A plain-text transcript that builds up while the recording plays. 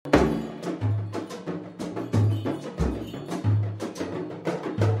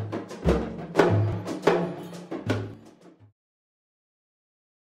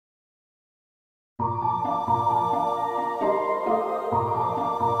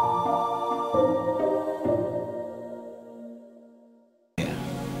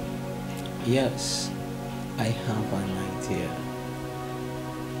Yes, I have an idea.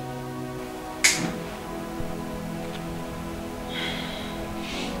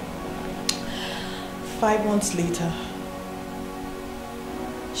 Five months later,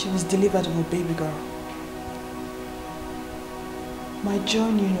 she was delivered of a baby girl. My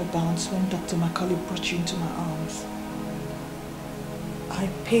joy knew no bounds when Dr. Macaulay brought you into my arms. I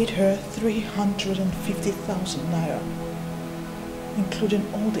paid her 350,000 naira, including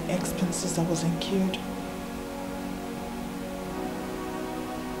all the expenses that was incurred.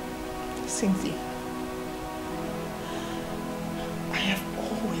 Cynthia, I have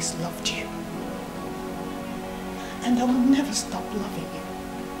always loved you, and I will never stop loving you.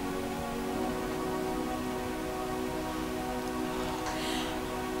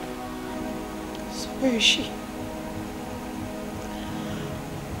 So where is she?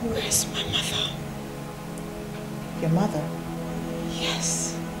 Where is my mother? Your mother?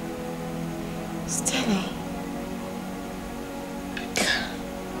 Yes. Stella.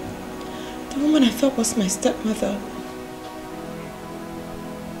 The woman I thought was my stepmother.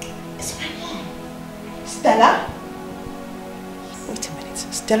 It's my mom. Stella? Wait a minute.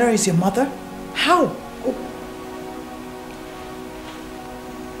 Stella is your mother? How? Oh.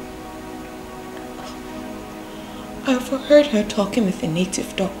 I overheard her talking with a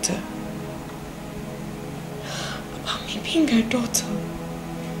native doctor about me being her daughter.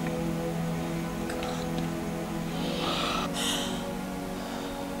 God.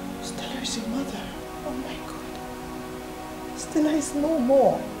 Stella is your mother. Oh my God. Stella is no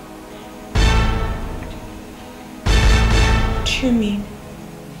more. What do you mean?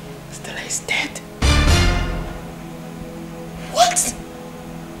 Stella is dead. What?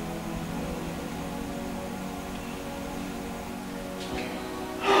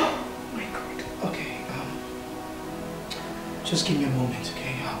 Just give me a moment,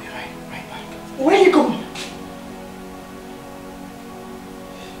 okay? I'll be right back. Where are you going?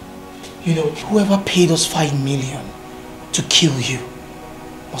 You know, whoever paid us 5 million to kill you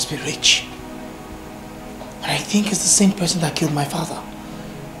must be rich. And I think it's the same person that killed my father.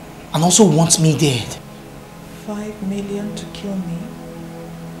 And also wants me dead. 5 million to kill me?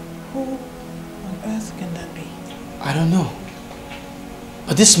 Who on earth can that be? I don't know.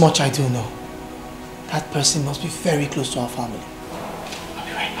 But this much I do know. That person must be very close to our family. I'll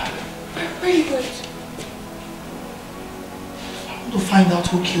be right back. Where are you going? I want to find out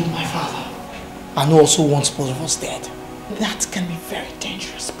who killed my father. And who also wants both of us dead. That can be very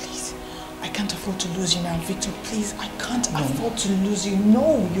dangerous, please. I can't afford to lose you now, Victor. Please, I can't afford to lose you.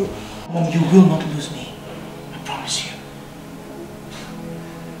 No, you... Mom, you will not lose me. I promise you.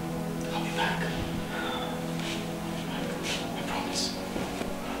 I'll be back. I promise.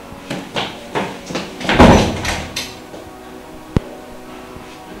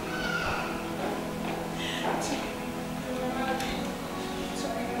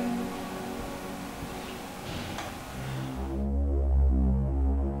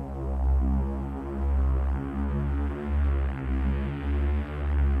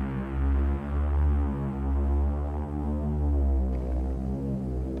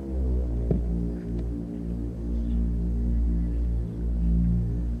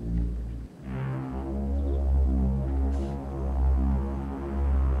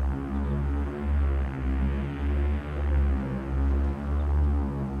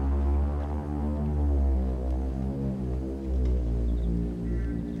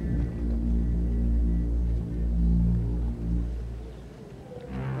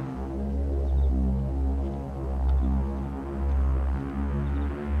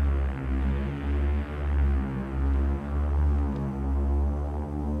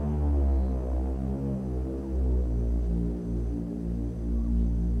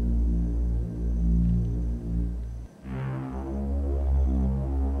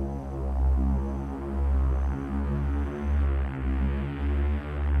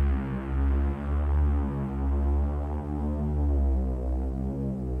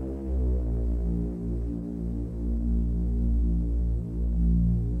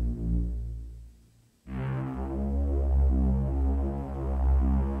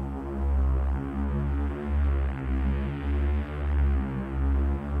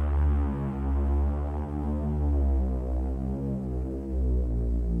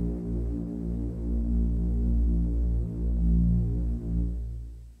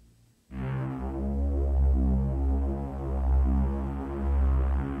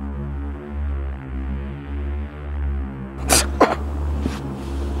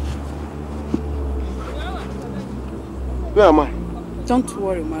 Where am I? Don't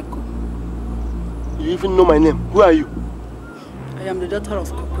worry, Marco. You even know my name. Who are you? I am the daughter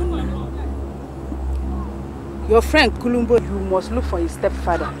of Kokunna. Your friend Kulumbo, you must look for his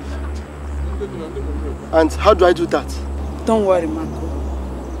stepfather. And how do I do that? Don't worry, Marco.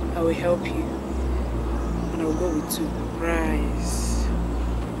 I will help you. And I will go with you. Rise.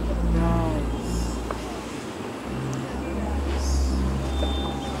 Rise.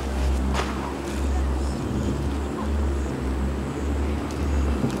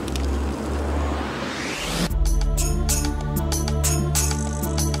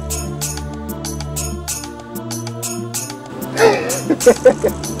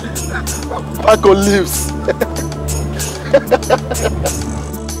 Paco lives.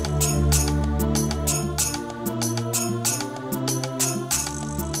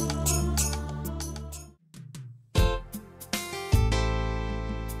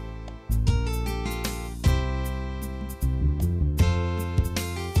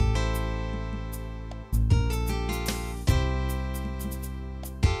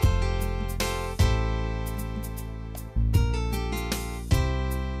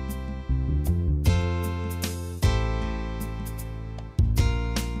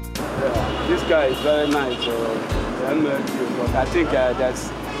 This guy is very nice, but I think there's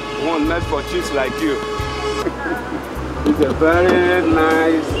one meant for chiefs like you. It's a very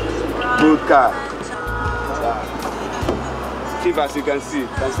nice, good car. Chief, as you can see the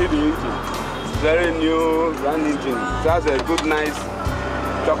engine. It's very new, brand engine. It has a good, nice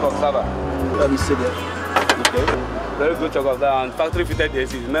shock absorber. Let me see that. Okay. Very good shock absorber and factory fitted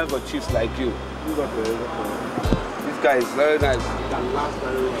AC. It's meant for chiefs like you. This guy is very nice. It can last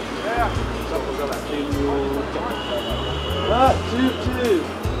very well. Yeah. Chief.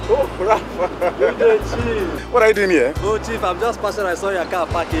 Oh, Rafa. Chief. What are you doing here? Oh, Chief, I'm just passing. I saw your car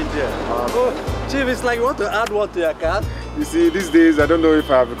parking here. Oh, Chief, it's like you want to add one to your car. You see, these days, I don't know if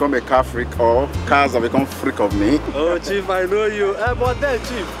I have become a car freak or cars have become freak of me. Oh, Chief, I know you. But then,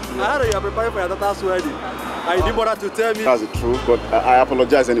 Chief, I heard you are preparing for your daughter's wedding. I didn't bother to tell me. That's the truth, but I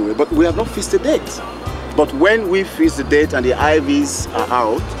apologize anyway. But we have not fixed the date. But when we fix the date and the IVs are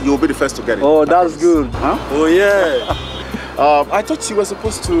out, you'll be the first to get it. Oh, that's good. Huh? Oh, yeah. I thought you were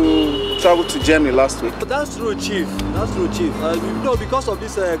supposed to travel to Germany last week. That's true, Chief. That's true, Chief. You know, because of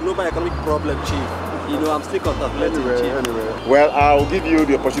this global economic problem, Chief, you know, I'm still contemplating, Chief. Anyway. Well, I'll give you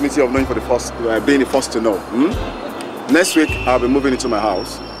the opportunity of knowing for the first, being the first to know. Next week, I'll be moving into my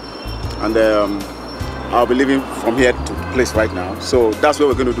house. And I'll be leaving from here to the place right now. So that's where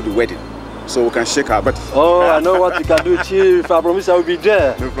we're going to do the wedding. So we can shake our butt. Oh, I know what you can do, Chief. I promise I will be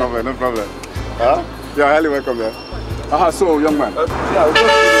there. No problem, no problem. You're highly welcome there. So, young man. Yeah, we'll go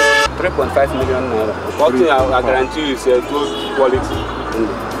 3.5 million naira. One thing I guarantee you is a good quality.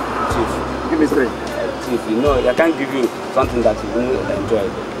 Chief. Give me 3. Chief, you know, I can't give you something that you won't enjoy.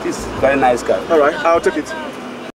 This is a very nice car. All right, I'll take it.